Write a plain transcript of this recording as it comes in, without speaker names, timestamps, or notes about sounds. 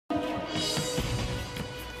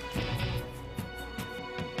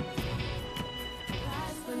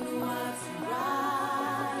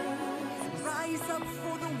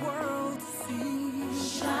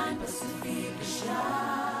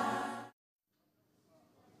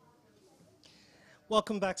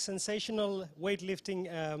Welcome back. Sensational weightlifting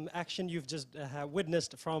action you've just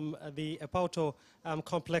witnessed from the Apauto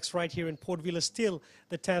complex right here in Port Vila. Still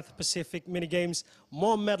the 10th Pacific Mini Games.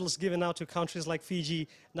 More medals given out to countries like Fiji,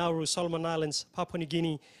 Nauru, Solomon Islands, Papua New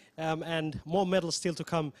Guinea, and more medals still to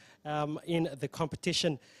come in the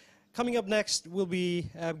competition. Coming up next, we'll be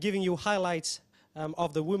giving you highlights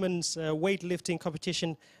of the women's weightlifting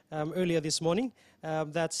competition earlier this morning.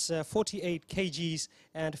 That's 48 kgs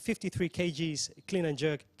and 53 kgs clean and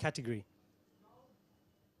jerk category.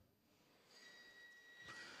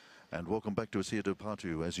 And welcome back to Asia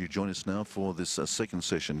Patu as you join us now for this second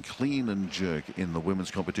session, clean and jerk in the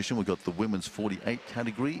women's competition. We've got the women's 48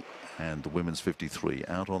 category and the women's 53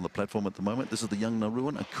 out on the platform at the moment. This is the young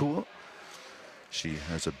Nauruan, Akua. She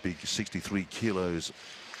has a big 63 kilos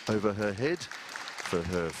over her head for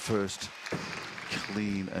her first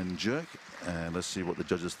clean and jerk. And let's see what the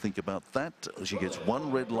judges think about that. She gets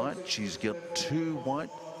one red light, she's got two white,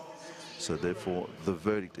 so therefore the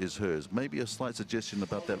verdict is hers. Maybe a slight suggestion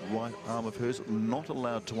about that right arm of hers, not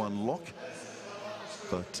allowed to unlock,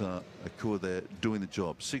 but Akua there doing the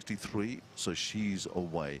job. 63, so she's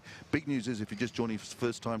away. Big news is, if you're just joining for the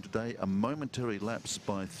first time today, a momentary lapse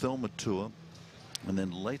by Thelma Tour, and then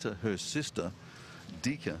later her sister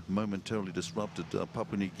Dika momentarily disrupted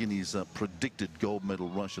Papua New Guinea's predicted gold medal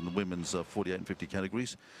rush in the women's 48 and 50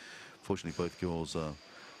 categories. Fortunately, both girls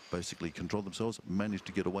basically controlled themselves, managed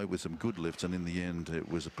to get away with some good lifts, and in the end it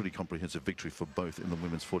was a pretty comprehensive victory for both in the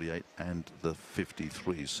women's 48 and the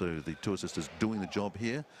 53. So the Tour sisters doing the job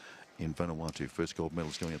here in Vanuatu. First gold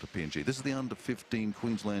medals going out to PNG. This is the under 15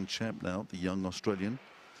 Queensland champ now, the young Australian,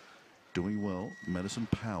 doing well, Madison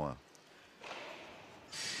Power.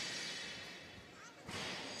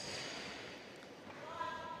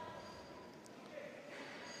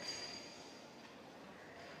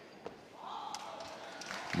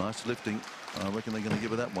 Nice lifting. I reckon they're going to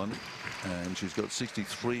give her that one. And she's got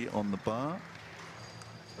 63 on the bar.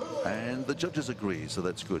 And the judges agree, so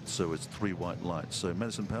that's good. So it's three white lights. So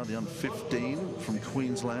Madison Power, the under 15 from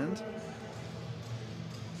Queensland.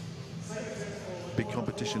 Big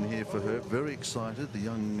competition here for her. Very excited, the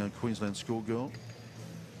young Queensland schoolgirl.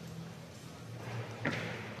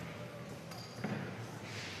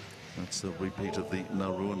 That's a repeat of the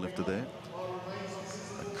Nauruan lifter there.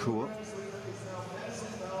 Akua.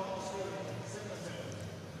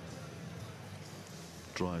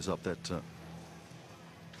 Dries up that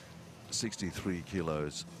 63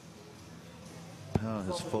 kilos. Power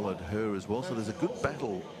has followed her as well, so there's a good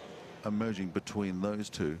battle emerging between those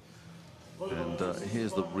two. And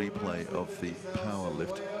here's the replay of the power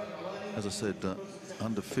lift. As I said,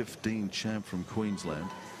 under 15 champ from Queensland.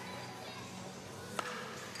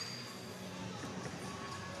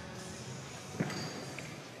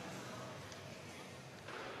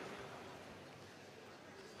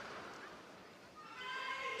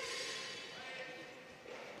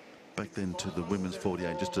 Back then to the women's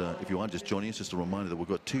 48. Just if you are just joining us, just a reminder that we've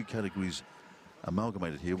got two categories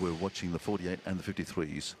amalgamated here. We're watching the 48 and the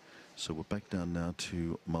 53s. So we're back down now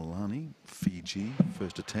to Malani, Fiji,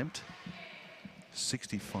 first attempt.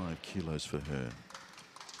 65 kilos for her.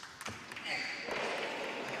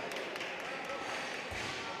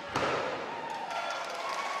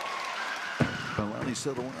 Malani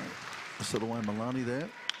settle away Malani there.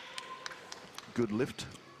 Good lift.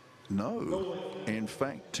 No, in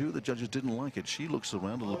fact, two of the judges didn't like it. She looks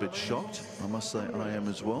around a little bit shocked. I must say I am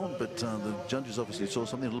as well, but the judges obviously saw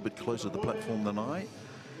something a little bit closer to the platform than I.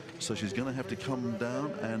 So she's going to have to come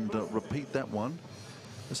down and repeat that one.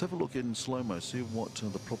 Let's have a look in slow-mo, see what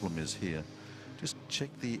the problem is here. Just check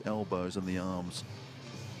the elbows and the arms.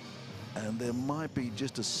 And there might be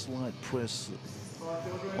just a slight press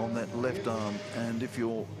on that left arm, and if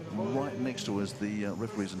you're right next to us, the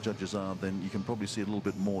referees and judges are, then you can probably see a little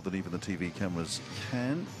bit more than even the TV cameras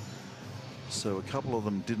can. So a couple of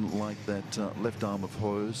them didn't like that left arm of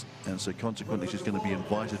hers, and so consequently she's going to be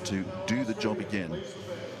invited to do the job again.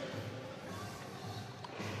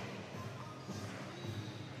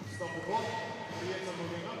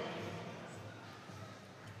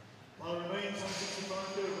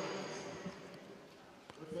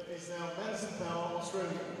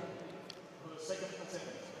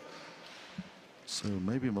 So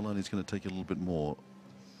maybe Malani's going to take a little bit more.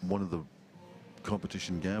 One of the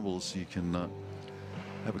competition gambles, you can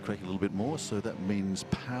have a crack a little bit more. So that means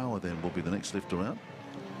Power then will be the next lifter out.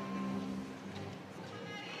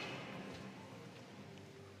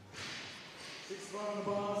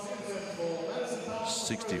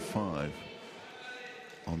 .65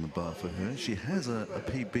 on the bar for her. She has a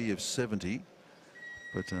PB of 70,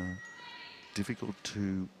 but difficult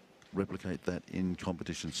to replicate that in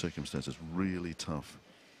competition circumstances. Really tough.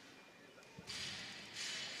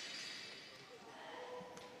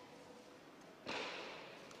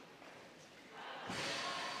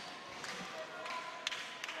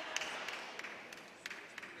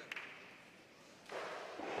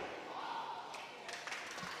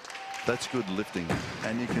 That's good lifting,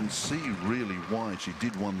 and you can see really why she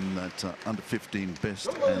did win that under 15 best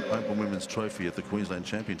and open women's trophy at the Queensland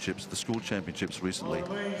Championships, the school championships recently.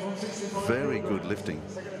 Very good lifting.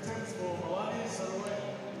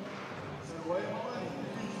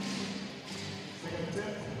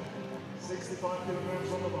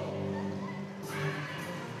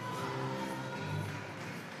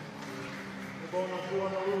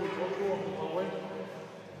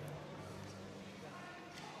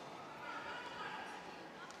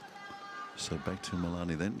 So back to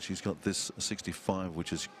Milani then. She's got this 65,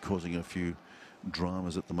 which is causing a few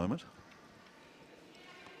dramas at the moment.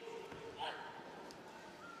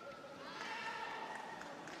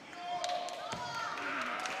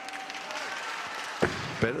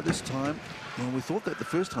 Better this time. Well, we thought that the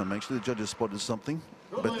first time, actually, the judges spotted something.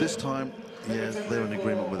 But this time, yeah, they're in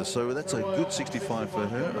agreement with us. So that's a good 65 for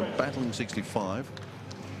her, a battling 65.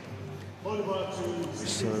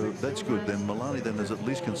 So that's good. Then Milani then has at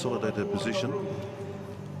least consolidated her position.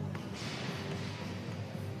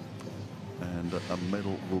 And a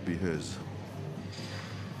medal will be hers.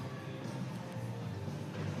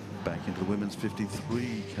 Back into the women's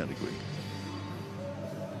 53 category.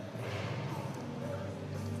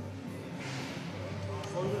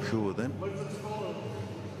 Cool then.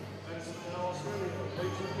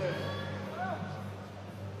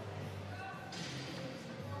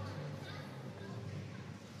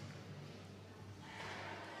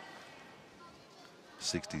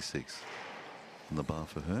 .66 on the bar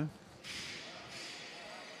for her.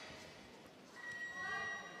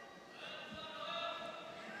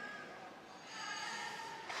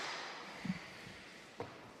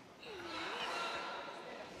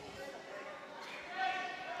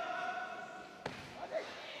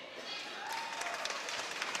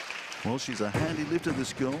 Well, she's a handy lifter,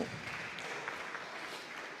 this girl.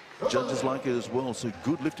 Judges like it as well, so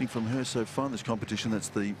good lifting from her so far in this competition. That's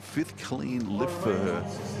the 5th clean lift for her.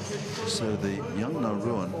 So the young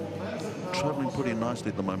Nauruan travelling pretty nicely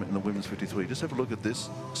at the moment in the women's 53. Just have a look at this.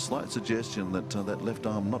 Slight suggestion that that left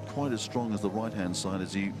arm not quite as strong as the right-hand side,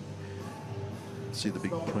 as you see the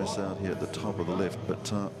big press out here at the top of the left,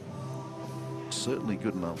 but certainly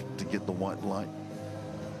good enough to get the white light.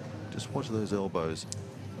 Just watch those elbows.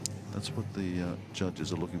 That's what the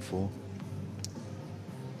judges are looking for.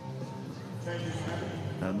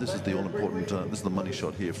 And this is the all-important, this is the money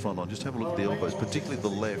shot here, front on. Just have a look at the elbows, particularly the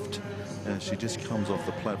left, as she just comes off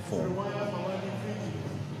the platform.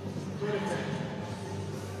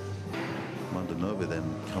 Mandanova then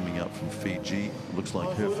coming up from Fiji. Looks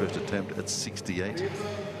like her first attempt at 68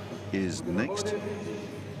 is next.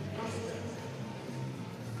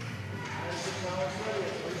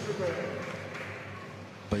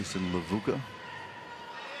 Basin Lavuka.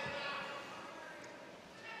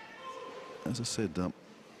 As I said,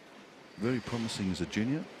 very promising as a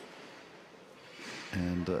junior,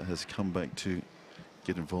 and has come back to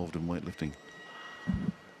get involved in weightlifting.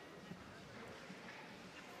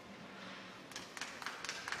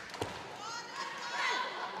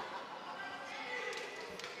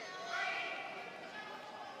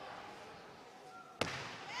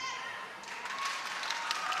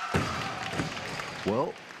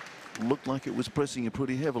 Well, looked like it was pressing it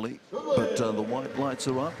pretty heavily, but the white lights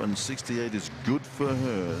are up and 68 is good for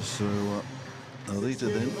her. So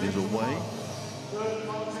Alita then is away.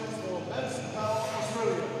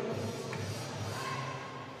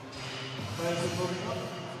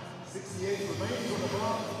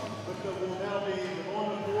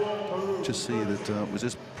 Just see that was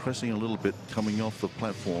just pressing a little bit coming off the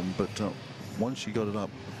platform, but once she got it up,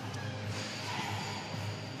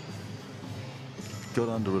 got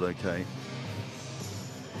under it okay,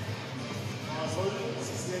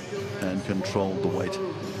 and controlled the weight.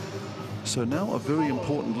 So now a very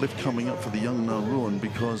important lift coming up for the young Nauruan,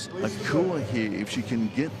 because Akua here, if she can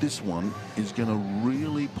get this one, is going to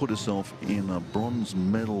really put herself in a bronze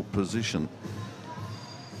medal position.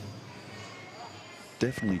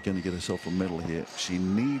 Definitely going to get herself a medal here. She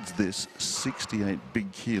needs this 68 big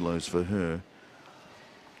kilos for her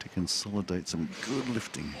to consolidate some good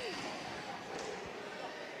lifting.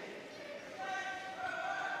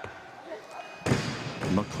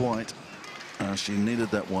 Not quite. She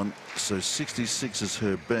needed that one. So 66 is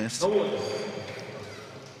her best.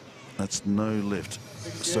 That's no lift.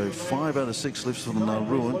 So 5 out of 6 lifts for the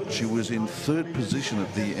Nauruan. She was in 3rd position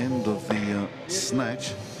at the end of the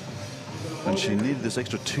snatch, and she needed this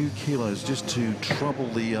extra 2 kilos just to trouble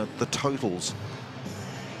the totals.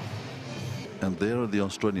 And there are the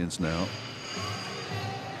Australians now.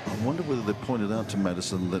 I wonder whether they pointed out to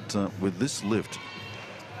Madison that with this lift,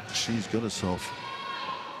 she's got herself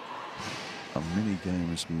a mini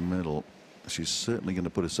games medal. She's certainly going to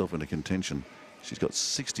put herself into contention. She's got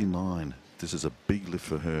 69. This is a big lift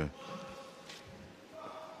for her.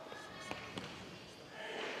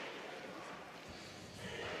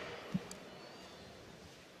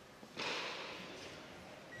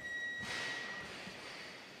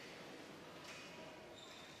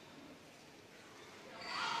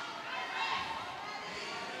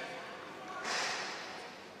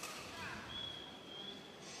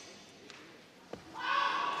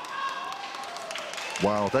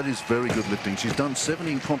 Wow, that is very good lifting. She's done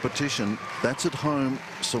 70 in competition. That's at home,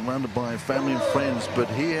 surrounded by family and friends. But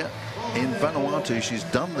here in Vanuatu, she's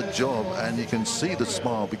done the job, and you can see the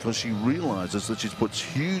smile because she realizes that she's put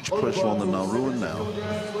huge pressure on the Nauruan now.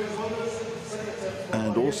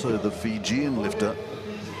 And also the Fijian lifter.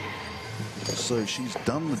 So she's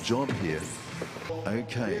done the job here.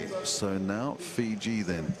 Okay, so now Fiji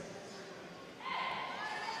then.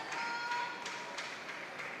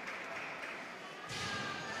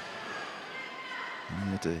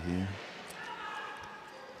 Here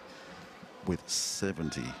with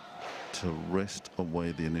 70 to wrest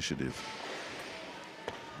away the initiative.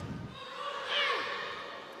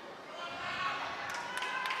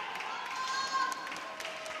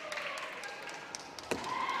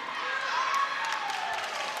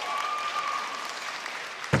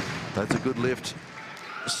 That's a good lift.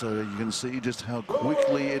 So you can see just how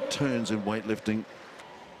quickly it turns in weightlifting.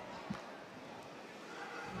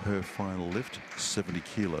 Her final lift, 70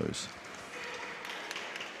 kilos.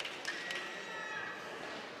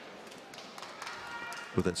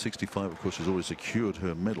 With that 65, of course, she's already secured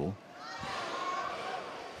her medal.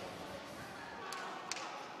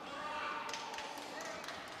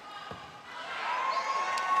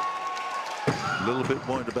 A little bit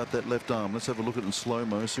worried about that left arm. Let's have a look at it in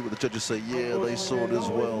slow-mo, see what the judges say. Yeah, they saw it as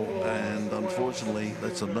well. And unfortunately,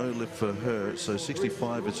 that's a no lift for her. So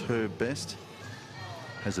 65 is her best.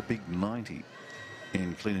 Has a big 90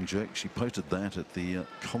 in clean and jerk. She posted that at the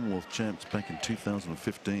Commonwealth Champs back in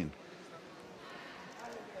 2015.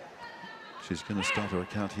 She's going to start her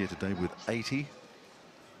account here today with 80.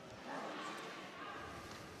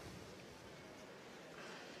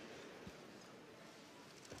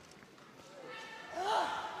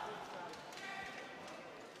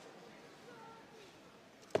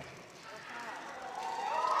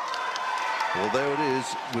 Well, there it is.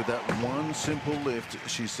 With that one simple lift,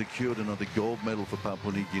 she secured another gold medal for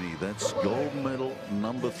Papua New Guinea. That's gold medal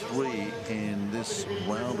number 3 in this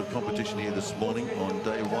round of competition here this morning on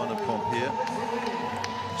day 1 of comp here.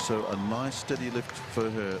 So a nice steady lift for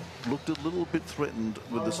her. Looked a little bit threatened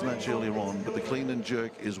with the snatch earlier on, but the clean and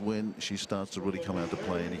jerk is when she starts to really come out to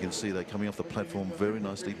play. And you can see that coming off the platform very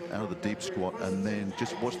nicely out of the deep squat, and then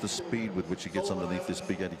just watch the speed with which she gets underneath this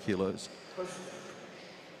big 80 kilos.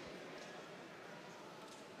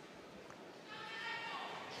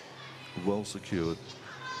 Well secured.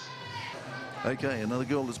 Okay, another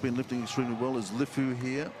girl that's been lifting extremely well is Lifu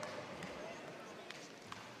here.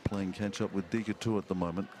 Playing catch up with Dikatur at the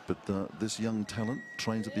moment, but this young talent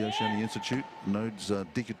trains at the Oceania Institute, knows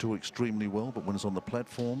Dikatur extremely well, but when it's on the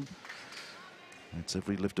platform, it's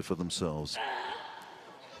every lifter for themselves.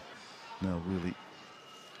 Now really,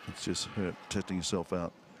 it's just her testing herself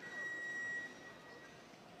out.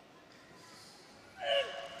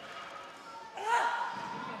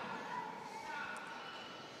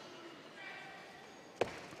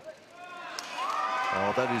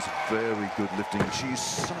 Oh, that is very good lifting. She's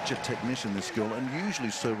such a technician, this girl, and usually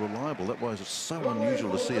so reliable. That was so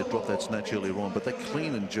unusual to see her drop that snatch earlier on, but that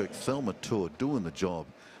clean and jerk Thelma Tour doing the job.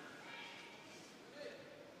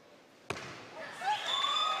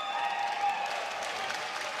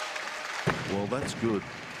 Well, that's good.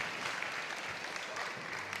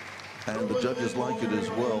 And the judges like it as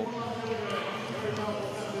well.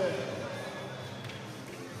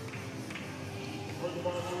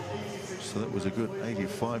 So that was a good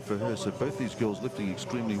 85 for her. So both these girls lifting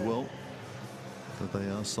extremely well. So they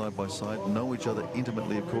are side by side, know each other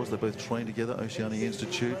intimately, of course. They both train together, Oceania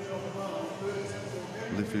Institute.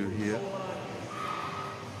 Lifu here.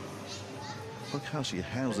 Look how she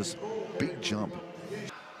handles this big jump.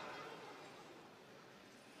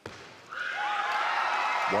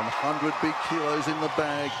 100 big kilos in the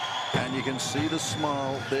bag. And you can see the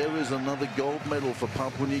smile. There is another gold medal for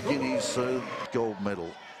Papua New Guinea, so gold medal.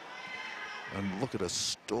 And look at her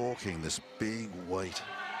stalking this big weight.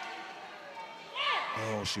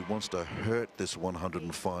 Oh, she wants to hurt this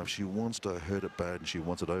 105. She wants to hurt it bad, and she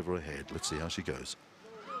wants it over her head. Let's see how she goes.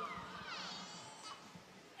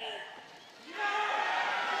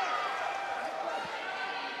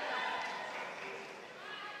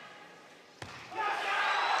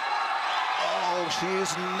 She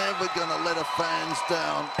is never going to let her fans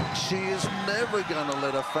down. She is never going to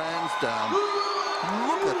let her fans down.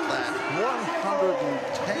 Look at that,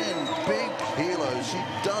 110 big kilos. She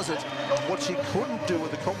does it. What she couldn't do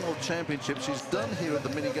at the Commonwealth Championship, she's done here at the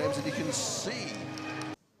mini games, and you can see.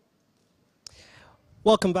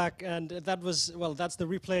 Welcome back, and that was, well, that's the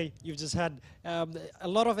replay you've just had. A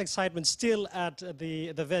lot of excitement still at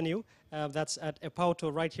the venue. That's at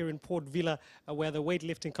Epauto right here in Port Vila, where the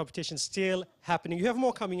weightlifting competition is still happening. You have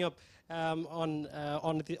more coming up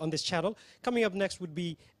on this channel. Coming up next would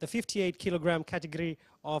be the 58 kilogram category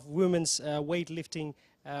of women's weightlifting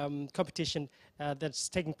competition that's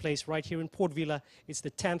taking place right here in Port Vila. It's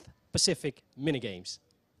the 10th Pacific Mini Games.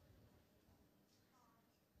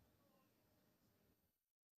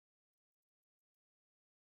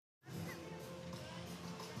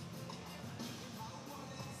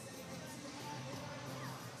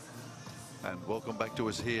 And welcome back to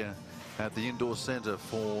us here at the Indoor Centre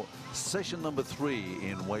for session number 3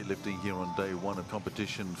 in weightlifting here on day 1 of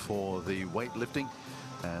competition for the weightlifting.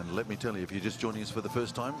 And let me tell you, if you're just joining us for the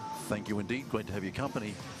first time, thank you indeed. Great to have your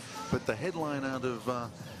company. But the headline out of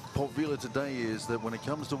Port Vila today is that when it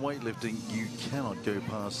comes to weightlifting, you cannot go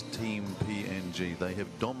past Team PNG. They have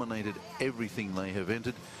dominated everything they have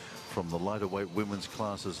entered, from the lighter weight women's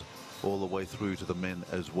classes all the way through to the men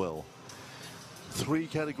as well. 3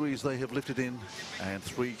 categories they have lifted in, and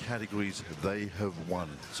 3 categories they have won.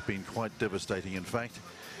 It's been quite devastating. In fact,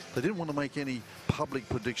 they didn't want to make any public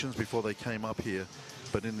predictions before they came up here,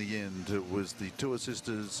 but in the end it was the Tua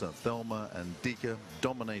sisters, Thelma and Dika,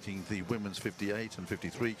 dominating the women's 58 and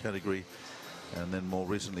 53 category. And then more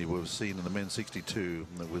recently we've seen in the men's 62,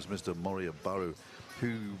 it was Mr. Moria Baru,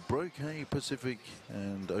 who broke a Pacific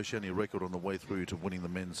and Oceania record on the way through to winning the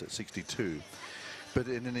men's at 62. But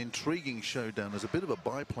in an intriguing showdown, as a bit of a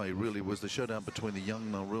byplay really, was the showdown between the young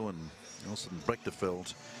Nauruan Nelson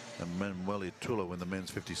Brechteveld and Manueli Tulo in the men's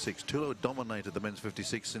 56. Tulo dominated the men's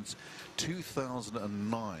 56 since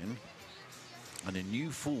 2009, and he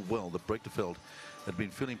knew full well that Brechteveld had been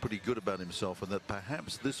feeling pretty good about himself, and that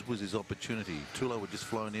perhaps this was his opportunity. Tulo had just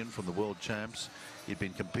flown in from the world champs. He'd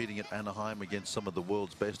been competing at Anaheim against some of the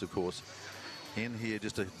world's best, of course, in here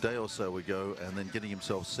just a day or so ago, and then getting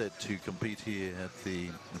himself set to compete here at the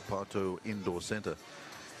Epauto Indoor Centre.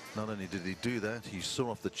 Not only did he do that, he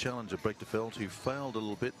saw off the challenger Brechteveld, who failed a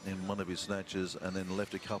little bit in one of his snatches and then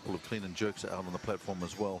left a couple of clean and jerks out on the platform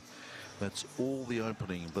as well. That's all the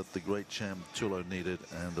opening that the great champ Tulo needed,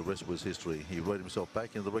 and the rest was history. He wrote himself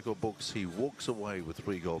back into the record books. He walks away with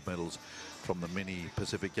 3 gold medals from the mini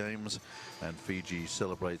Pacific Games, and Fiji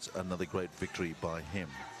celebrates another great victory by him.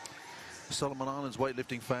 Solomon Islands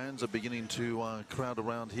weightlifting fans are beginning to crowd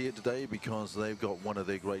around here today, because they've got one of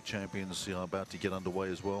their great champions about to get underway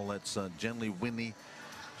as well. That's Jenly Winnie.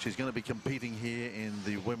 She's going to be competing here in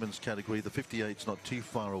the women's category. The 58's not too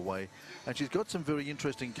far away. And she's got some very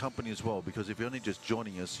interesting company as well, because if you're only just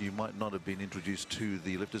joining us, you might not have been introduced to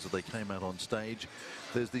the lifters that they came out on stage.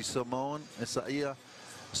 There's the Samoan, Esaia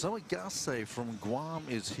Sawagase from Guam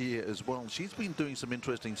is here as well. She's been doing some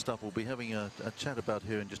interesting stuff. We'll be having a chat about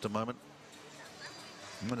her in just a moment.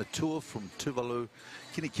 Manatua from Tuvalu,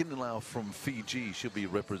 Kinikinilau from Fiji. She'll be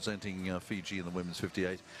representing Fiji in the women's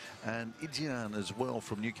 58. And Ijian as well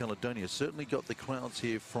from New Caledonia. Certainly got the crowds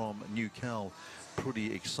here from New Cal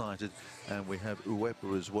pretty excited. And we have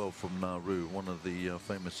Uwepa as well from Nauru, one of the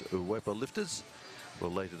famous Uwepa lifters.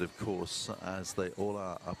 Related, of course, as they all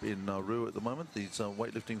are up in Nauru at the moment. These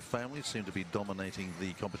weightlifting families seem to be dominating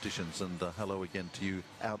the competitions. And hello again to you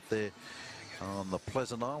out there on the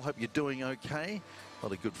Pleasant Isle. Hope you're doing okay. A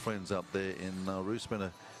lot of good friends out there in Nauru. Spent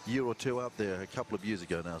a year or 2 out there a couple of years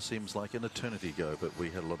ago now. Seems like an eternity ago, but we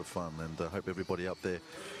had a lot of fun, and I hope everybody out there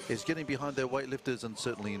is getting behind their weightlifters and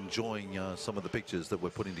certainly enjoying some of the pictures that we're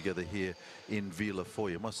putting together here in Vila for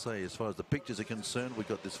you. I must say, as far as the pictures are concerned, we've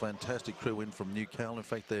got this fantastic crew in from New Cal. In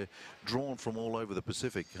fact, they're drawn from all over the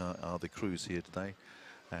Pacific, are the crews here today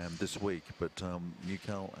and this week. But New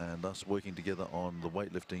Cal and us working together on the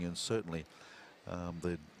weightlifting, and certainly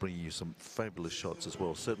they're bringing you some fabulous shots as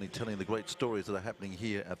well, certainly telling the great stories that are happening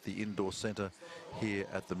here at the Indoor Centre, here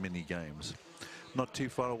at the Mini Games. Not too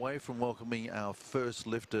far away from welcoming our first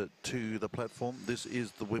lifter to the platform. This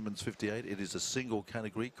is the women's 58. It is a single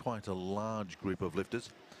category, quite a large group of lifters,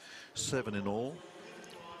 7 in all.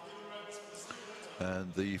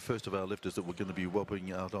 And the first of our lifters that we're going to be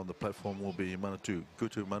welcoming out on the platform will be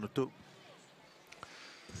Gutu Manatu,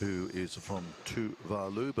 who is from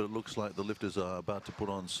Tuvalu, but it looks like the lifters are about to put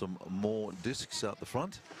on some more discs out the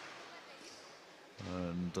front.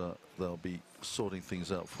 And they'll be sorting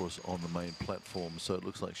things out for us on the main platform, so it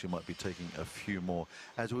looks like she might be taking a few more.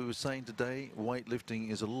 As we were saying today,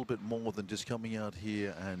 weightlifting is a little bit more than just coming out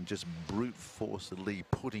here and just brute forcefully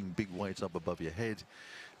putting big weights up above your head.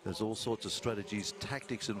 There's all sorts of strategies,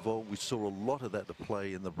 tactics involved. We saw a lot of that to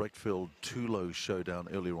play in the Breckfield-Tulo showdown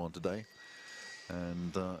earlier on today.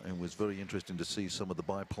 And it was very interesting to see some of the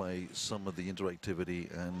byplay, some of the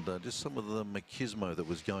interactivity, and just some of the machismo that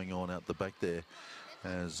was going on out the back there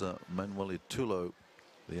as Manuel Tulo,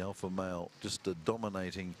 the alpha male, just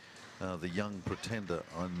dominating the young pretender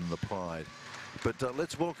on the Pride. But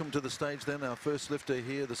let's welcome to the stage then our first lifter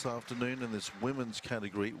here this afternoon in this women's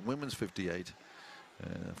category, women's 58.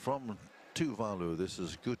 From Tuvalu, this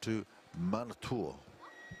is Gutu Manatu.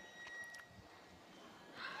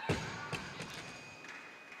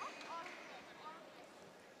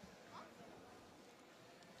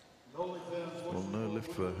 Well, no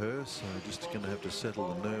lift for her, so just going to have to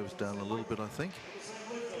settle the nerves down a little bit, I think.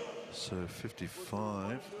 So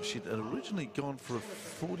 55. She'd originally gone for a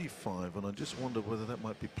 45, and I just wonder whether that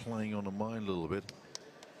might be playing on her mind a little bit.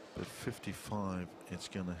 But 55, it's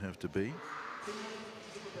going to have to be.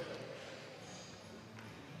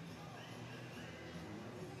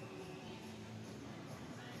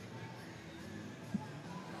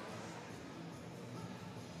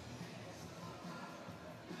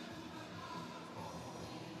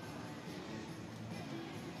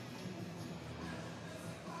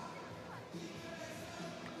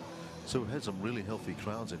 So we've had some really healthy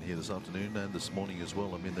crowds in here this afternoon and this morning as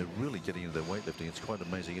well. I mean, they're really getting into their weightlifting. It's quite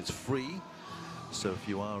amazing. It's free. So if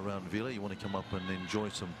you are around Villa, you want to come up and enjoy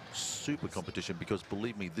some super competition, because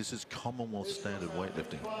believe me, this is Commonwealth standard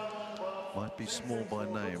weightlifting. Might be small by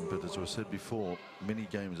name, but as I said before, Mini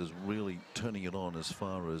Games is really turning it on as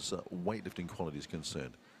far as weightlifting quality is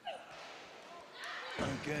concerned.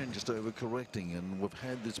 Again, just overcorrecting, and we've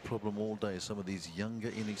had this problem all day. Some of these younger,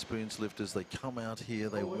 inexperienced lifters, they come out here,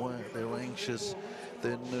 they're anxious,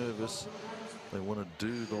 they're nervous, they want to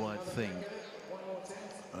do the right thing,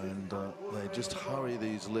 and they just hurry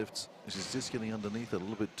these lifts. She's just getting underneath it a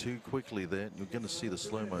little bit too quickly there. You're going to see the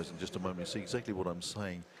slow-mos in just a moment. You see exactly what I'm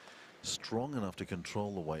saying. Strong enough to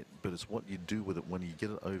control the weight, but it's what you do with it when you get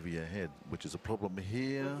it over your head, which is a problem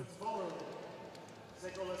here.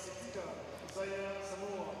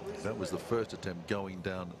 That was the first attempt going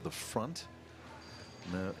down the front.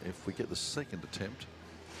 Now, if we get the second attempt,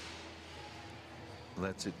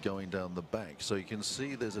 that's it going down the back. So you can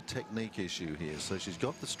see there's a technique issue here. So she's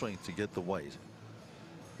got the strength to get the weight.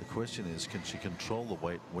 The question is, can she control the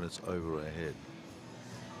weight when it's over her head?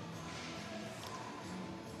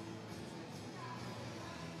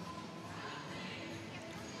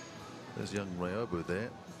 There's young Rayobu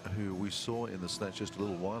there, who we saw in the snatch just a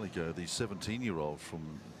little while ago, the 17-year-old from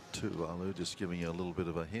Tuvalu, just giving you a little bit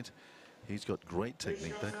of a hint. He's got great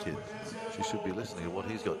technique, that kid. She should be listening to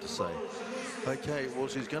what he's got to say. Okay, well,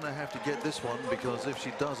 she's going to have to get this one, because if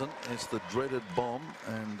she doesn't, it's the dreaded bomb,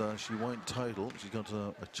 and she won't total. She's got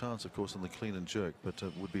a chance, of course, on the clean and jerk, but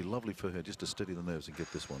it would be lovely for her just to steady the nerves and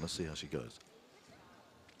get this one. Let's see how she goes.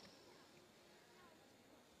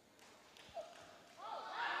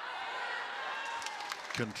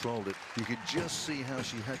 Controlled it. You could just see how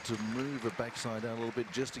she had to move her backside out a little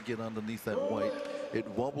bit just to get underneath that weight. It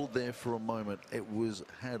wobbled there for a moment. It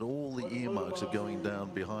had all the earmarks of going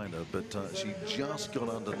down behind her, but she just got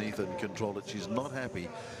underneath it and controlled it. She's not happy,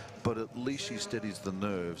 but at least she steadies the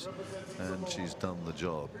nerves, and she's done the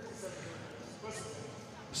job.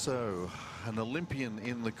 So, an Olympian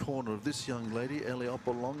in the corner of this young lady, Ellie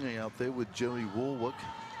Opolonge, out there with Jerry Warwick.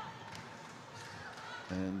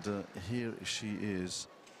 And here she is,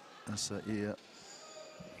 Asaia.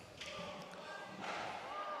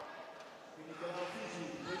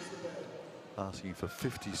 Asking for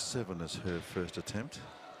 57 as her first attempt.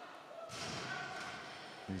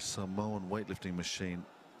 The Samoan weightlifting machine,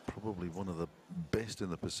 probably one of the best in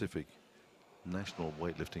the Pacific. National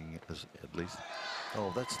weightlifting, at least.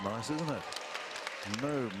 Oh, that's nice, isn't it?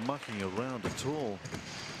 No mucking around at all.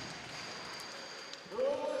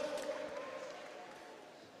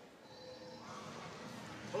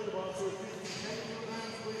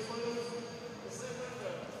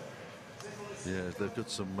 Yeah, they've got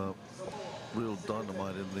some real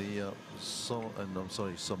dynamite in the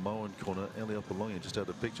Samoan corner. Ellie Opolonga just had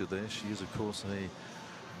a picture there. She is, of course, a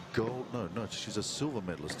gold. No, she's a silver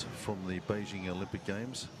medalist from the Beijing Olympic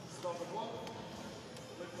Games.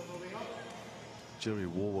 Jerry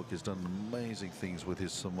Warwick has done amazing things with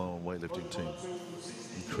his Samoan weightlifting team.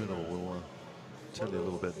 Incredible. We'll tell you a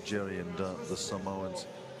little about Jerry and the Samoans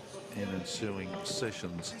in ensuing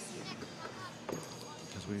sessions,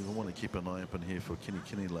 because we want to keep an eye open here for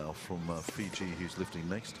Kini Lau from Fiji, who's lifting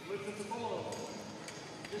next.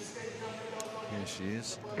 Here she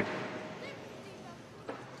is.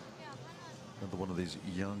 Another one of these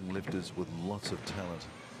young lifters with lots of talent.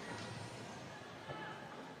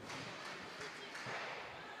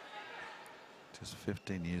 Just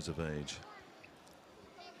 15 years of age.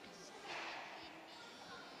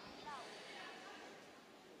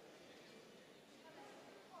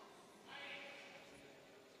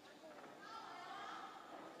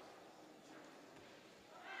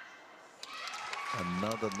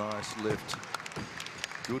 Another nice lift.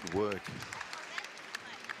 Good work.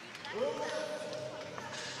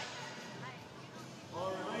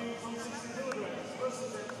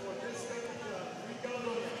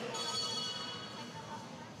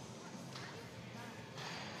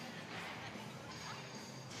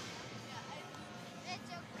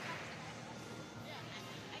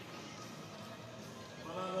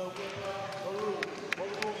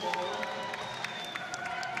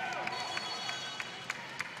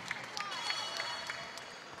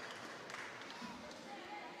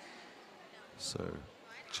 So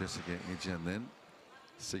Jessica Ijan then,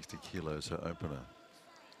 60 kilos her opener.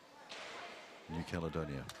 New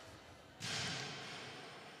Caledonia.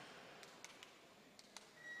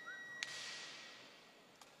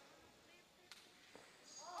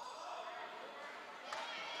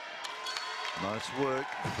 Nice work.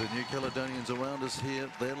 The New Caledonians around us here,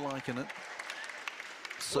 they're liking it.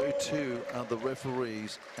 So too are the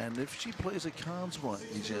referees. And if she plays her cards right,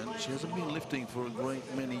 Ijan, she hasn't been lifting for a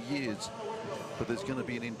great many years. But there's going to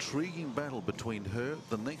be an intriguing battle between her,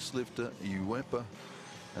 the next lifter, Uepa,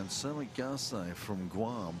 and Samagase from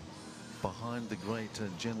Guam, behind the great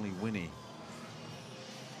Jenly Winnie.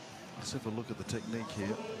 Let's have a look at the technique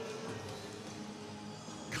here.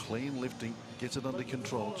 Clean lifting, gets it under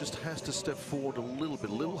control, just has to step forward a little bit,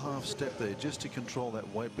 a little half step there just to control that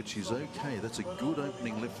weight, but she's okay. That's a good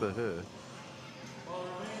opening lift for her.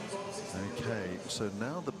 Okay, so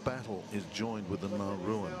now the battle is joined with the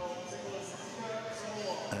Nauruan.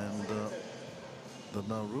 And the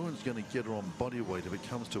Nauruan's going to get her on body weight if it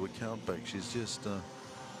comes to a count back. She's just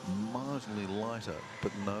marginally lighter,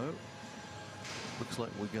 but no. Looks like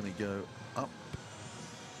we're going to go up,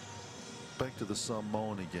 back to the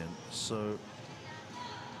Samoan again. So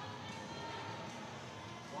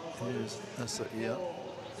here's Asaia.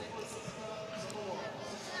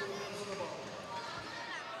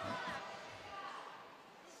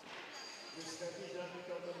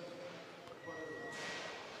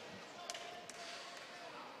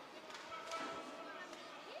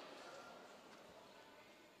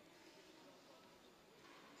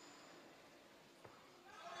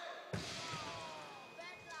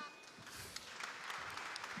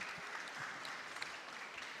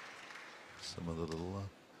 Some of the little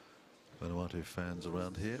Vanuatu fans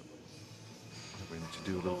around here. We need to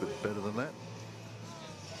do a little bit better than that.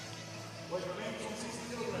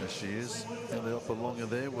 There she is, Ellie Opolonga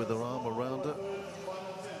there with her arm around her.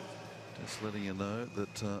 Just letting you know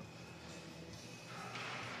that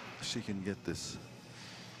she can get this.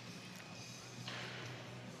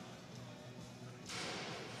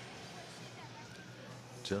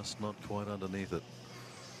 Just not quite underneath it.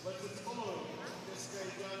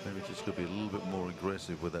 Maybe just could be a little bit more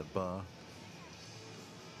aggressive with that bar.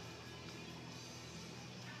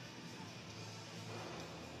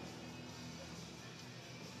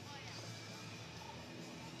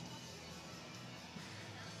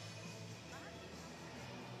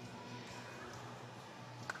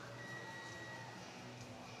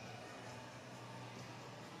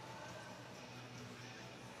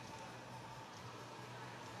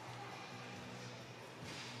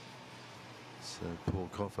 So Paul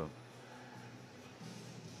Coffer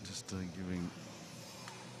just giving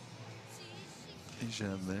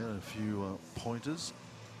Ijan there a few pointers.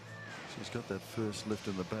 She's got that first lift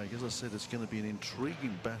in the bag. As I said, it's going to be an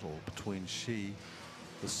intriguing battle between she,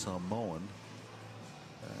 the Samoan,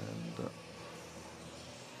 and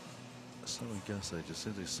Samagase,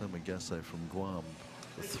 Jacinta Samagase from Guam.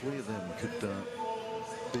 The three of them could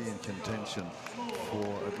be in contention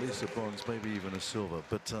for at least a bronze, maybe even a silver.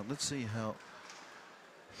 But let's see how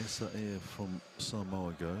Asaia from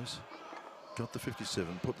Samoa goes. got the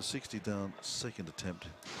 57, put the 60 down, second attempt.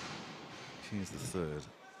 Here's the third.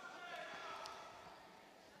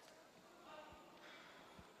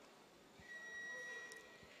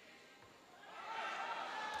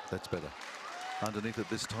 That's better. Underneath it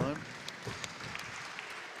this time.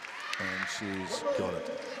 And she's got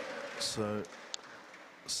it. So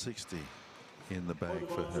 60 in the bag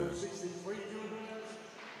for her.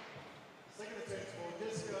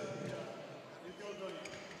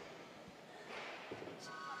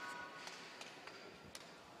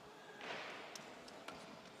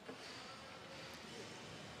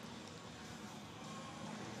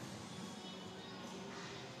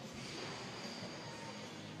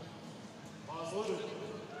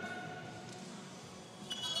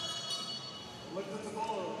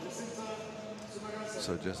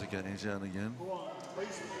 So Jessica Ejan again.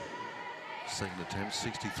 Second attempt,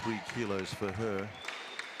 63 kilos for her.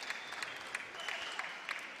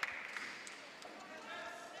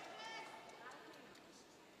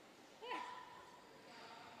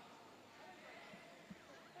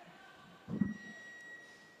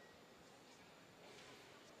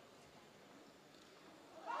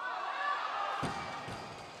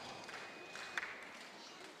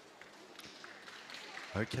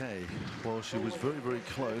 Okay, well, she was very, very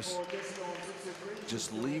close,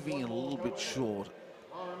 just leaving it a little bit short.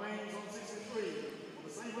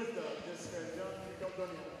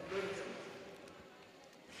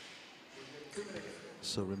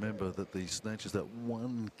 So remember that the snatch is that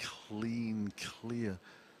one clean, clear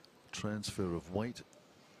transfer of weight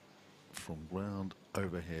from ground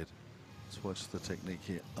overhead. Let's watch the technique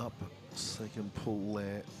here. Up, second pull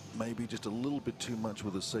there. Maybe just a little bit too much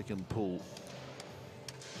with the second pull.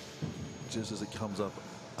 Just as it comes up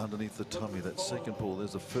underneath the tummy, that second pull.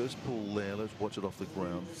 There's the first pull there. Let's watch it off the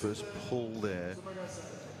ground. First pull there.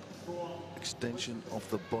 Extension off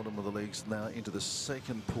the bottom of the legs now into the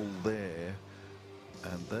second pull there.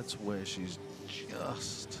 And that's where she's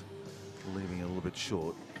just leaving it a little bit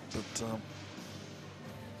short. But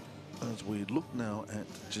as we look now at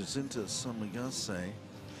Jacinta Samigase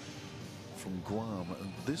from Guam,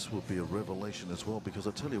 and this will be a revelation as well, because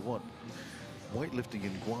I tell you what, weightlifting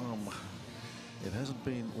in Guam, it hasn't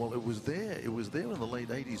been, well, it was there in the late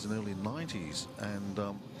 80s and early 90s, and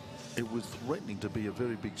it was threatening to be a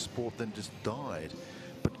very big sport, then just died.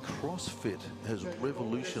 But CrossFit has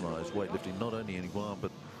revolutionized weightlifting, not only in Guam, but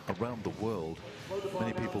around the world.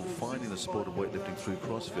 Many people finding the sport of weightlifting through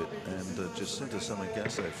CrossFit, and Jacinta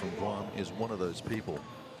Samigase from Guam is one of those people.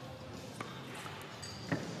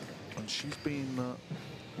 And she's been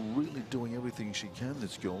really doing everything she can,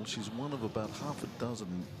 this girl. She's one of about half a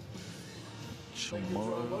dozen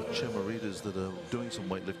chamoritas that are doing some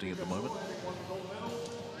weightlifting at the moment.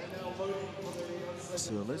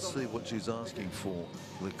 So let's see what she's asking for.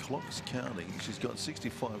 The clock's counting. She's got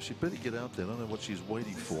 65. She'd better get out there. I don't know what she's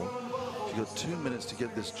waiting for. She's got 2 minutes to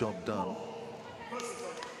get this job done.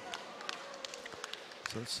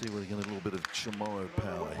 So let's see whether we get a little bit of chamorro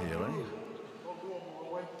power here, eh?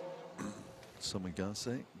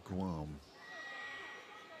 Samigase, Guam.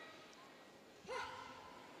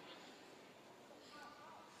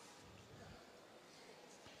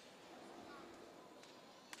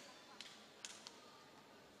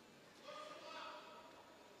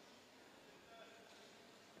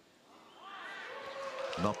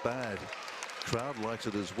 Not bad. Crowd likes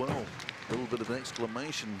it as well. A little bit of an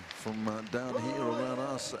exclamation from down here around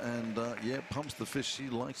us, and yeah, pumps the fist. She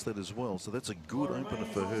likes that as well. So that's a good opener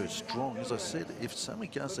for her. Strong. As I said, if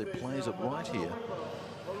Samigase plays it right here,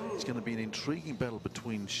 it's going to be an intriguing battle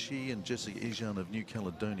between she and Jessica Ejan of New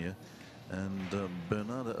Caledonia, and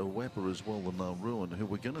Bernarda Awepa as well, the Nauruan, who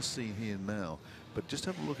we're going to see here now. But just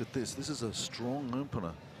have a look at this. This is a strong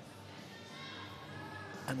opener.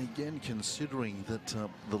 And again, considering that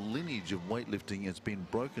the lineage of weightlifting has been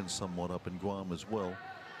broken somewhat up in Guam as well.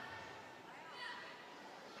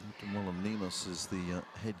 Ninos is the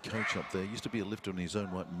head coach up there. Used to be a lifter in his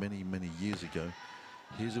own right many, many years ago.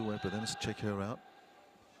 Here's Awepa, then let's check her out.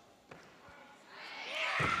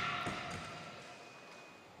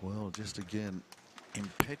 Well, just again,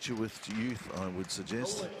 impetuous youth, I would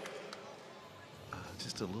suggest.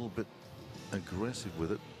 Just a little bit aggressive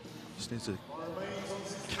with it. Just needs to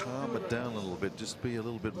calm it down a little bit, just be a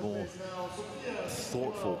little bit more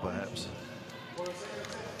thoughtful perhaps.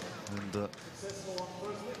 And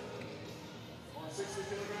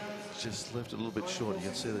just left it a little bit short. You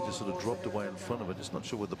can see that just sort of dropped away in front of it. Just not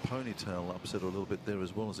sure whether the ponytail upset her a little bit there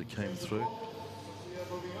as well as it came through.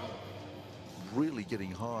 really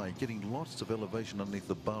getting high, getting lots of elevation underneath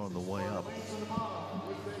the bar on the way up.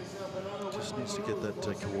 Just needs to get that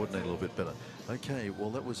coordinated a little bit better. Okay, well,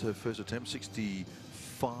 that was her first attempt,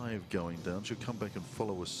 65 going down. She'll come back and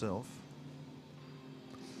follow herself.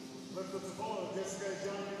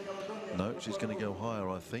 No, she's going to go higher,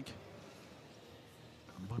 I think.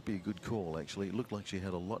 Might be a good call, actually. It looked like she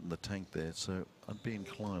had a lot in the tank there, so I'd be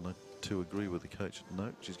inclined to agree with the coach.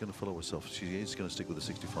 No, she's going to follow herself. She is going to stick with the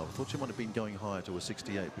 65. I thought she might have been going higher to a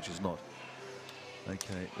 68, which is not.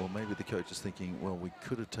 Okay, well, maybe the coach is thinking, well, we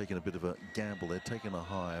could have taken a bit of a gamble there, taken a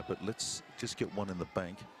higher, but let's just get one in the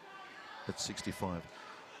bank at 65.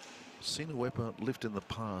 Seen a Weber lift in the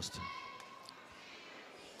past.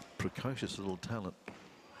 Precocious little talent.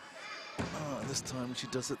 This time she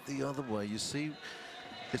does it the other way. You see,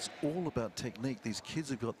 it's all about technique. These kids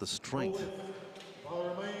have got the strength.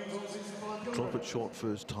 Drop it short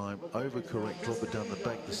first time, overcorrect, drop it down the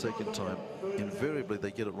back the second time. Invariably,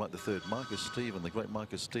 they get it right the third. Marcus Stephen, the great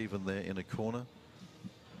Marcus Stephen there in a corner.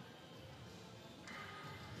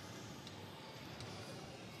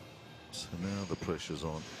 So now the pressure's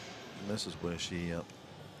on. And this is where she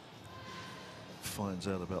finds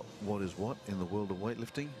out about what is what in the world of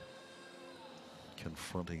weightlifting.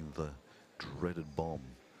 Confronting the dreaded bomb.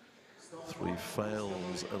 3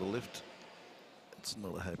 fails at a lift. It's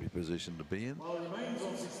not a happy position to be in.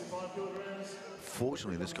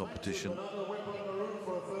 Fortunately, this competition,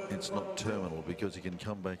 it's not terminal because you can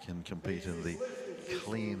come back and compete in the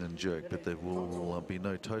clean and jerk, but there will be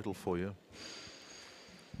no total for you.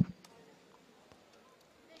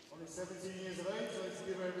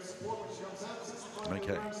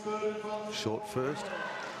 Okay, short first,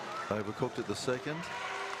 overcooked at the second.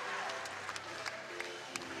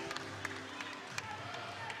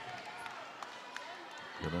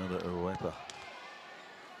 Bernardo Uepa.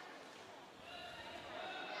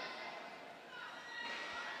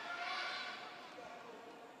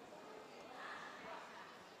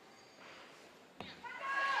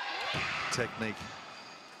 Technique.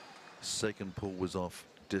 Second pull was off.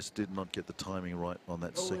 Just did not get the timing right on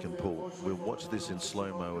that second pull. We'll watch this in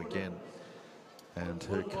slow-mo again. And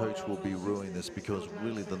her coach will be ruining this because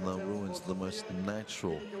really the Nauruans, the most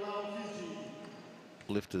natural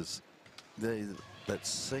lifters. That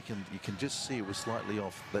second, you can just see it was slightly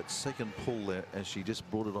off. That second pull there as she just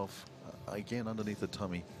brought it off again underneath the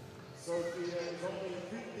tummy.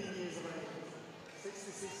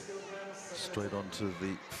 Straight onto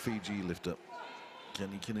the Fiji lifter.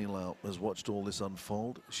 Kenny Kinilau has watched all this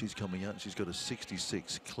unfold. She's coming out. She's got a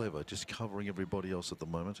 66. Clever, just covering everybody else at the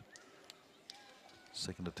moment.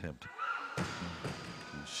 Second attempt.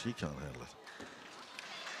 She can't handle it.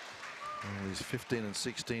 Well, these 15 and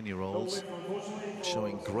 16-year-olds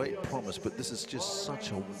showing great promise, but this is just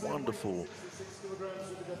such a wonderful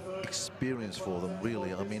experience for them,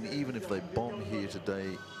 really. I mean, even if they bomb here today,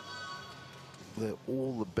 they're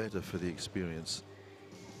all the better for the experience.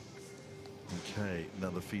 Okay,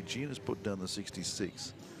 now the Fijian has put down the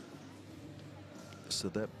 66. So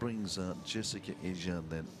that brings Jessica Ejan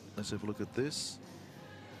then. Let's have a look at this.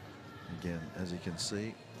 Again, as you can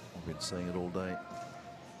see, I've been saying it all day.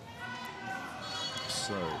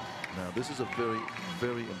 So, now this is a very,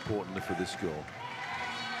 very important lift for this girl.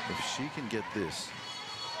 If she can get this,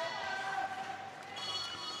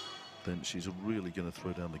 then she's really going to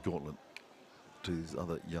throw down the gauntlet to these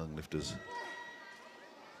other young lifters.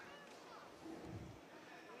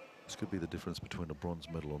 This could be the difference between a bronze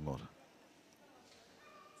medal or not.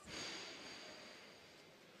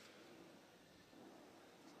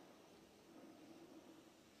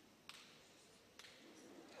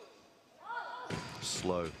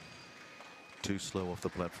 Slow. Too slow off the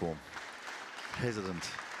platform. Hesitant.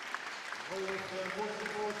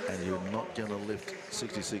 And you're not going to lift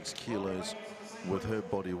 66 kilos with her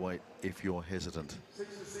body weight if you're hesitant.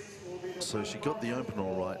 So she got the open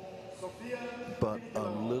all right, but a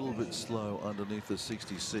little bit slow underneath the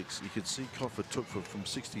 66. You could see Coffer took from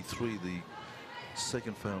 63 the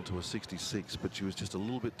second foul to a 66, but she was just a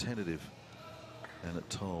little bit tentative, and it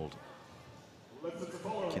told.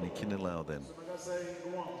 Kenny Kinilau then.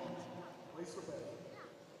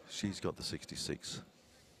 She's got the 66.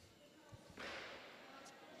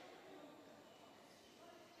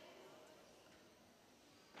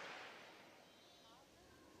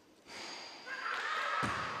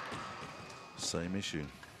 Same issue.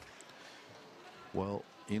 Well,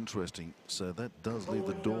 interesting. So that does leave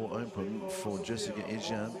the door open for Jessica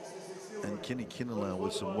Ejan and Kenny Kinilau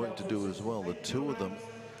with some work to do as well. The two of them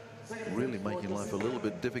really making life a little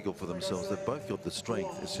bit difficult for themselves. They've both got the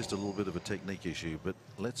strength. It's just a little bit of a technique issue. But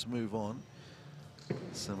let's move on.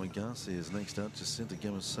 Samagasi is next out. Jacinta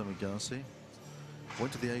Gomez Samagasi.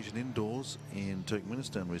 Went to the Asian indoors in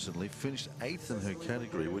Turkmenistan recently, finished 8th in her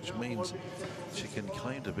category, which means she can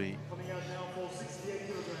claim to be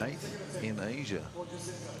 8th in Asia.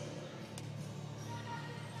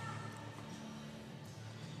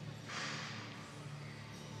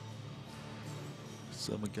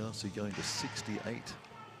 Samagasi going to 68.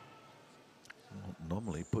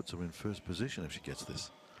 Normally puts her in first position if she gets this.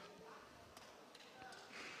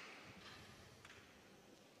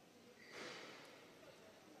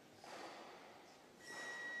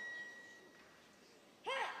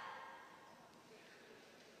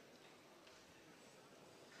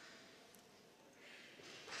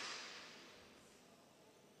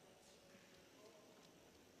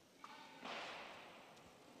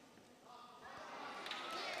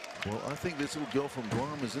 Well, I think this little girl from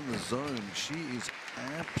Guam is in the zone. She is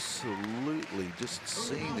absolutely just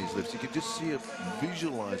seeing these lifts. You could just see her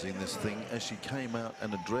visualizing this thing as she came out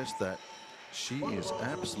and addressed that. She is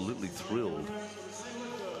absolutely thrilled.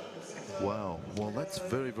 Wow. Well, that's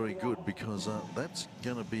very, very good, because that's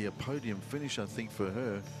going to be a podium finish, I think, for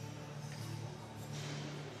her.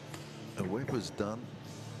 Awepa's done.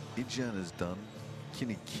 Ijan is done.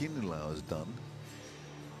 Kinikinilao is done.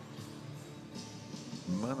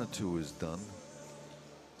 Manatu is done.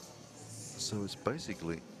 So it's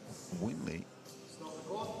basically Winley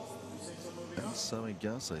and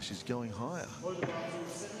Samagase. She's going higher.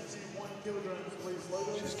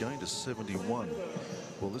 She's going to 71.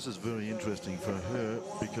 Well, this is very interesting for her,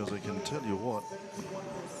 because I can tell you what,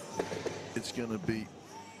 it's going to be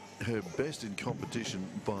her best in competition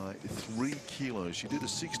by 3 kilos. She did a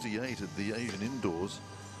 68 at the Asian indoors.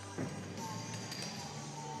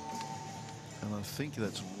 And I think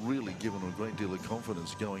that's really given her a great deal of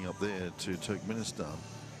confidence going up there to Turkmenistan.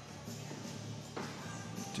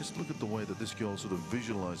 Just look at the way that this girl sort of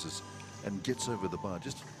visualizes and gets over the bar.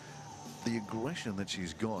 Just the aggression that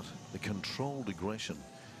she's got, the controlled aggression,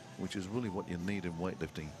 which is really what you need in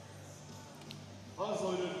weightlifting.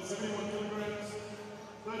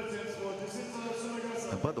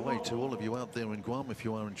 And by the way, to all of you out there in Guam, if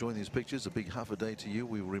you are enjoying these pictures, a big half a day to you.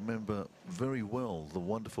 We remember very well the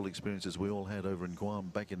wonderful experiences we all had over in Guam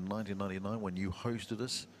back in 1999 when you hosted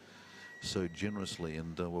us so generously,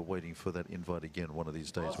 and we're waiting for that invite again one of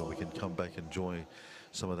these days when we can come back and enjoy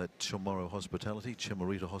some of that Chamorro hospitality,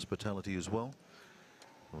 Chimarita hospitality as well.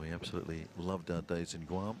 We absolutely loved our days in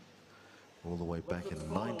Guam all the way back in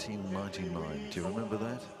 1999. Do you remember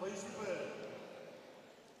that?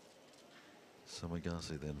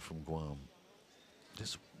 Samagase then from Guam.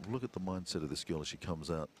 Just look at the mindset of this girl as she comes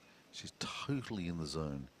out. She's totally in the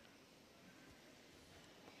zone.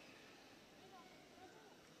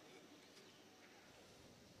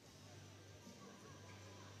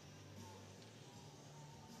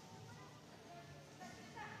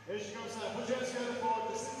 Here she comes now. Put your hands together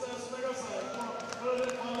for Samagase.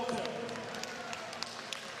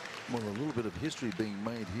 Well, a little bit of history being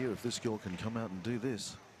made here if this girl can come out and do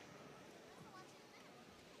this.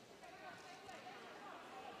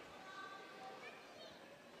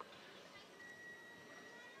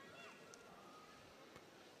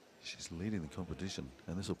 She's leading the competition,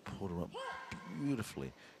 and this will put her up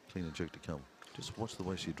beautifully. Clean and jerk to come. Just watch the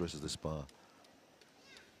way she addresses this bar.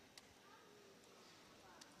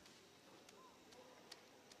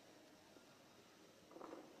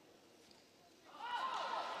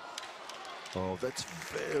 Oh, that's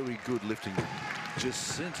very good lifting.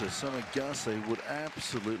 Jacinta Samagase would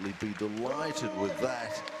absolutely be delighted with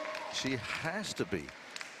that. She has to be.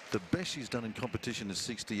 The best she's done in competition is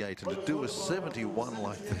 68, and to do a 71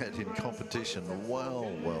 like that in competition,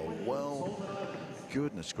 well, well, well,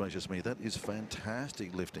 goodness gracious me, that is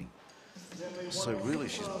fantastic lifting. So really,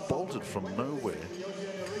 she's bolted from nowhere.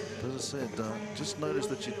 As I said, just noticed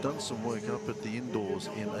that she'd done some work up at the indoors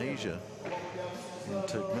in Asia, in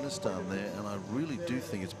Turkmenistan there, and I really do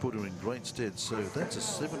think it's put her in great stead. So that's a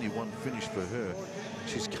 71 finish for her.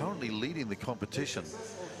 She's currently leading the competition.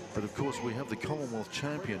 But of course, we have the Commonwealth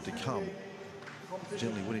champion to come,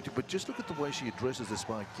 generally winning. But just look at the way she addresses this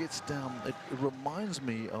bar, gets down. It reminds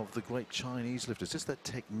me of the great Chinese lifters, just that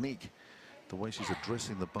technique, the way she's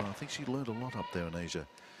addressing the bar. I think she learned a lot up there in Asia.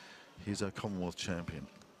 Here's our Commonwealth champion,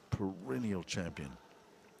 perennial champion.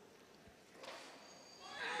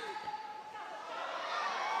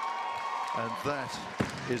 And that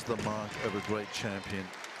is the mark of a great champion.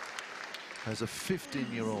 Has a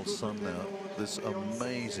 15-year-old son now, this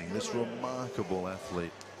amazing, this remarkable athlete.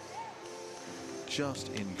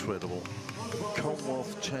 Just incredible.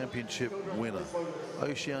 Commonwealth Championship winner,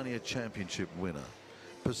 Oceania Championship winner,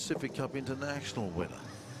 Pacific Cup International winner,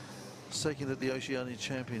 second at the Oceania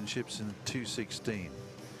Championships in 2016,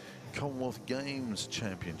 Commonwealth Games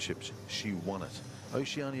Championships, she won it.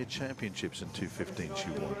 Oceania Championships in 215, she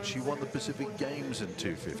won. She won the Pacific Games in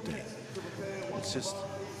 215. It's just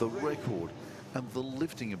the record and the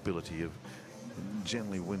lifting ability of Jen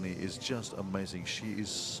Lee Winnie is just amazing. She is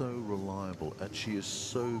so reliable and she is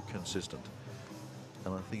so consistent.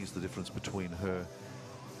 And I think it's the difference between her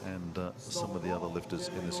and some of the other lifters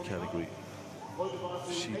in this category.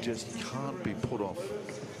 She just can't be put off.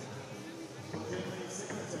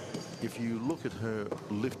 If you look at her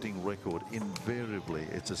lifting record, invariably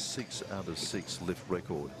it's a 6 out of 6 lift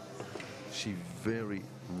record. She very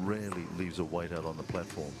rarely leaves a weight out on the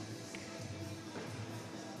platform.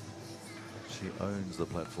 She owns the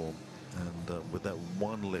platform, and with that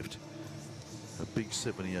one lift, a big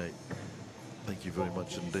 78. Thank you very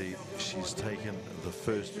much indeed. She's taken the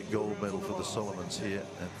first gold medal for the Solomons here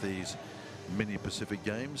at these mini Pacific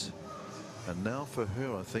Games. And now for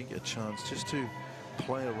her, I think, a chance just to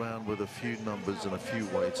play around with a few numbers and a few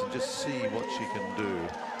weights and just see what she can do.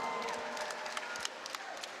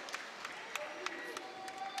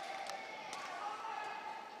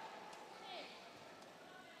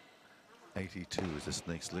 .82 is this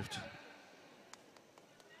next lift.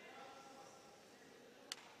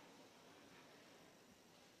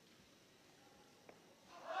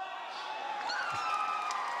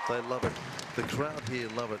 They love it. The crowd here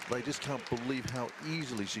love it. They just can't believe how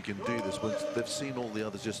easily she can do this when they've seen all the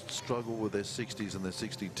others just struggle with their 60s and their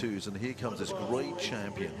 62s. And here comes this great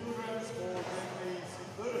champion.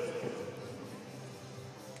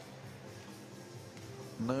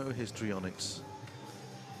 No histrionics.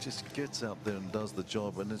 Just gets out there and does the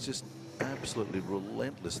job, and it's just absolutely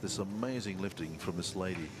relentless, this amazing lifting from this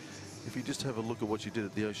lady. If you just have a look at what she did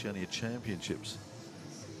at the Oceania Championships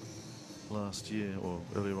last year or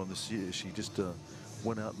earlier on this year, she just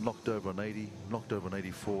went out, knocked over an 80, knocked over an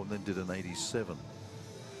 84, and then did an 87.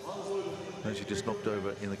 And she just knocked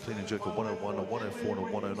over in the clean and jerk a 101, a 104, and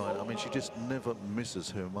a 109. I mean, she just never misses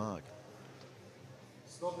her mark.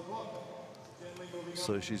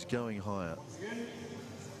 So she's going higher.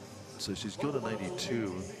 So she's got an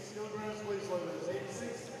 82.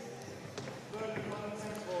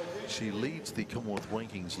 She leads the Commonwealth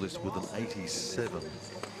rankings list with an 87.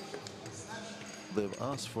 They've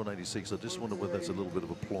asked for an 86. I just wonder whether that's a little bit of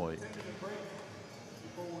a ploy.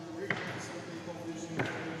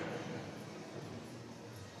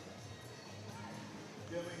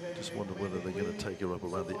 Just wonder whether they're going to take her up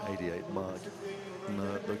around the 88 mark.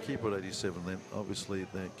 No, they'll keep her at 87 then. Obviously,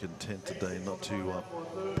 they're content today not to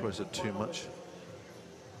press it too much.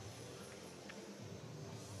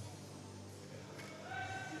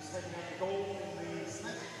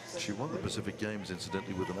 She won the Pacific Games,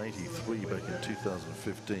 incidentally, with an 83 back in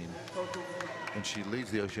 2015. And she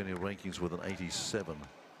leads the Oceania rankings with an 87.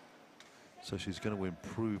 So she's going to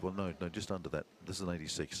improve, or no, just under that. This is an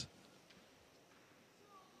 86.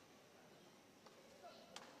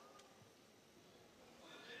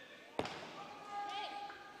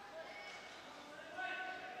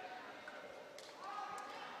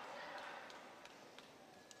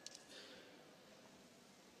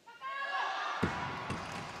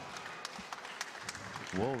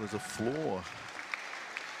 Whoa, there's a flaw.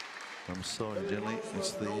 I'm sorry, Jen Lee.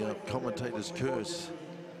 It's the commentator's curse.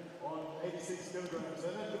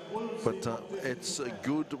 But it's a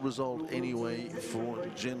good result anyway for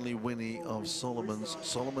Jen Lee Winnie of Solomons.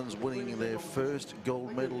 Solomons winning their first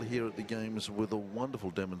gold medal here at the Games with a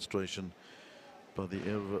wonderful demonstration by the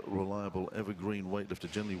ever-reliable, evergreen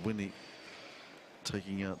weightlifter Jen Lee Winnie,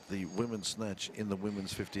 taking out the women's snatch in the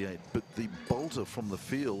women's 58. But the bolter from the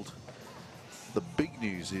field, the big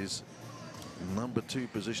news is number 2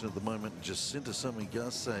 position at the moment, Jacinta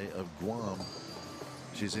Samigase of Guam.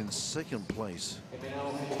 She's in second place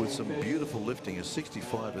with some beautiful lifting, a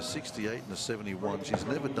 65, a 68, and a 71. She's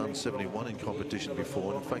never done 71 in competition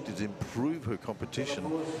before, and in fact, it's improved her competition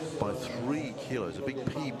by 3 kilos, a big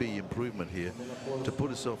PB improvement here to put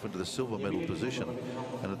herself into the silver medal position.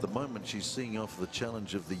 And at the moment, she's seeing off the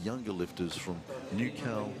challenge of the younger lifters from New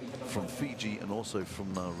Cal, from Fiji, and also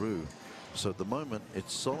from Nauru. So at the moment,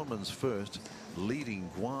 it's Solomons first, leading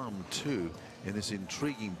Guam 2 in this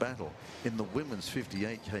intriguing battle in the women's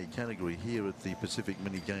 58K category here at the Pacific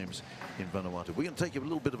Mini Games in Vanuatu. We're going to take a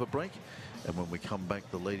little bit of a break, and when we come back,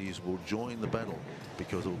 the ladies will join the battle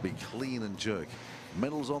because it will be clean and jerk.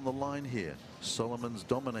 Medals on the line here. Solomons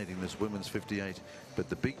dominating this women's 58, but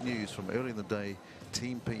the big news from early in the day,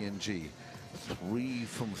 Team PNG, 3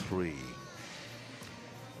 from 3.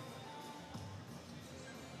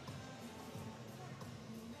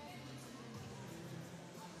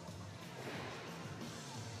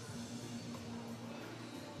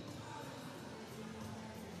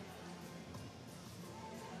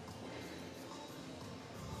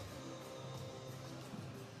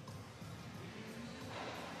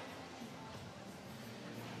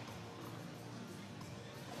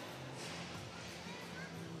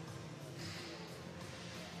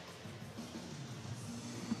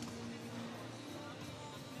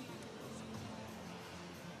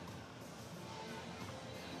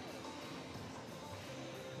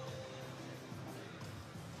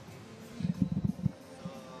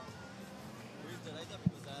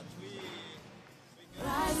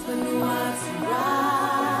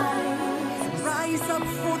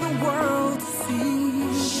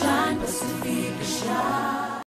 to be beside.